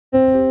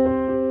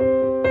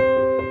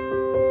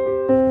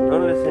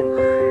listen.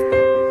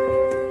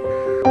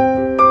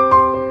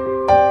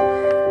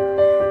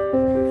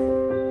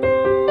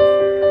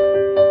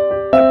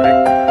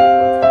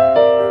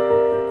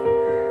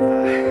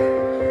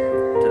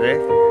 Today,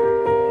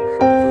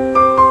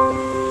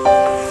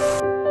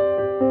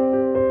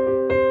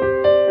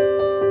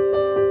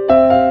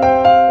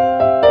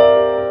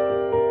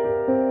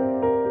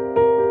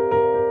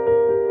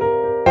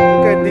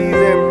 look at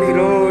these empty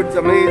roads,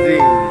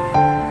 amazing,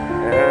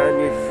 and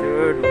you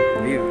should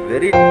be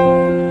very.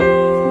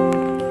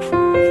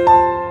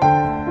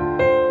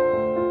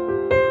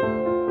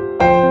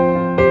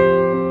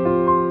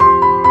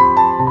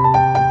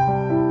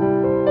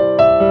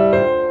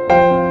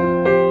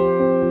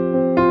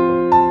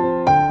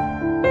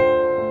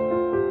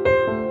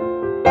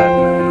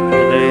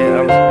 Today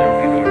I'm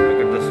empty road.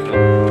 Look at the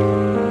slope.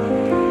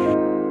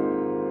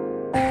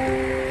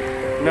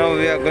 Now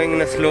we are going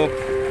in a slope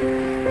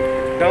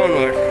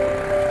downward,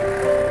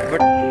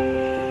 but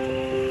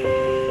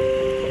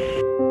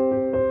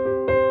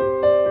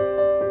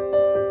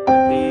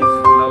these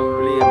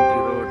lovely empty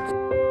roads.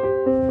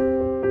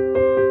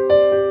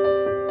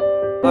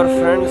 Our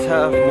friends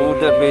have moved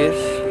their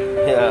base.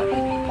 Yeah,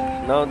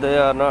 now they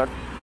are not.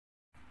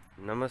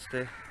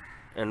 Namaste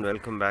and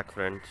welcome back,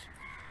 friends.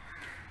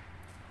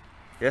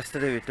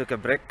 Yesterday we took a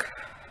break.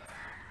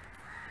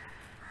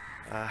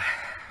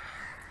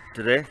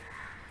 Today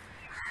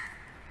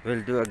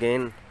we'll do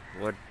again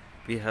what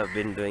we have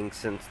been doing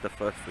since the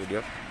first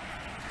video.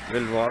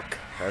 We'll walk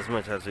as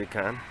much as we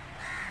can,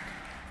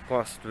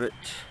 post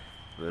which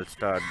we'll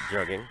start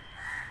jogging.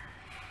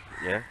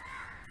 Yeah,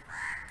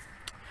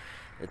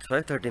 it's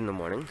 5:30 in the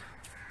morning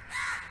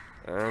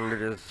and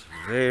it is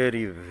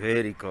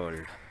very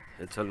cold.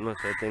 It's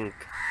almost, I think,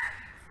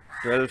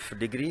 12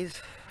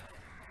 degrees.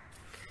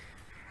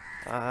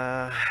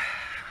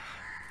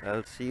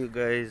 I'll see you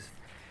guys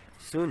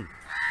soon.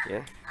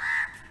 Yeah.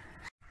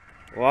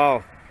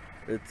 Wow,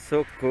 it's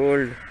so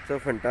cold, so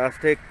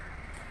fantastic.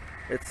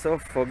 It's so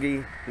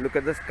foggy. Look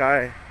at the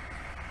sky,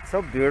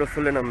 so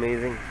beautiful and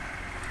amazing.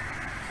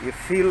 You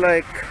feel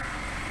like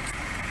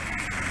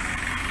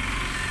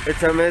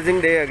it's an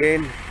amazing day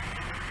again.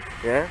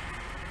 Yeah,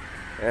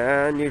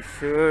 and you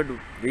should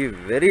be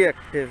very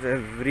active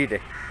every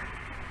day.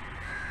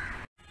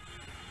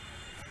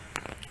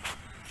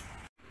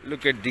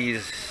 Look at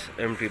these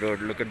empty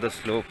roads. Look at the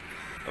slope.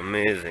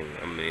 Amazing.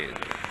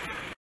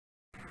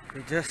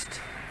 We just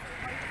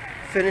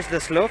finished the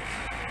slope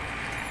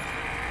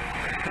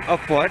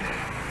upward,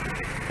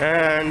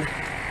 and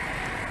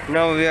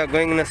now we are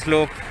going in a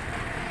slope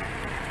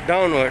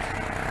downward.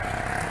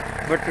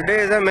 But today,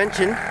 as I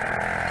mentioned,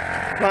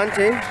 plan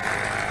change.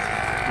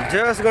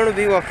 Just going to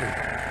be walking.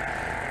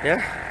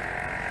 Yeah.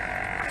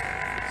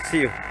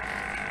 See you.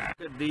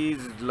 Look at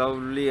these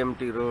lovely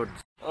empty roads.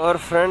 Our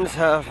friends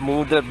have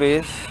moved their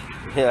base.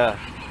 Yeah,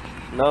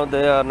 now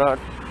they are not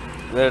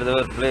where they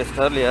were placed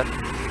earlier.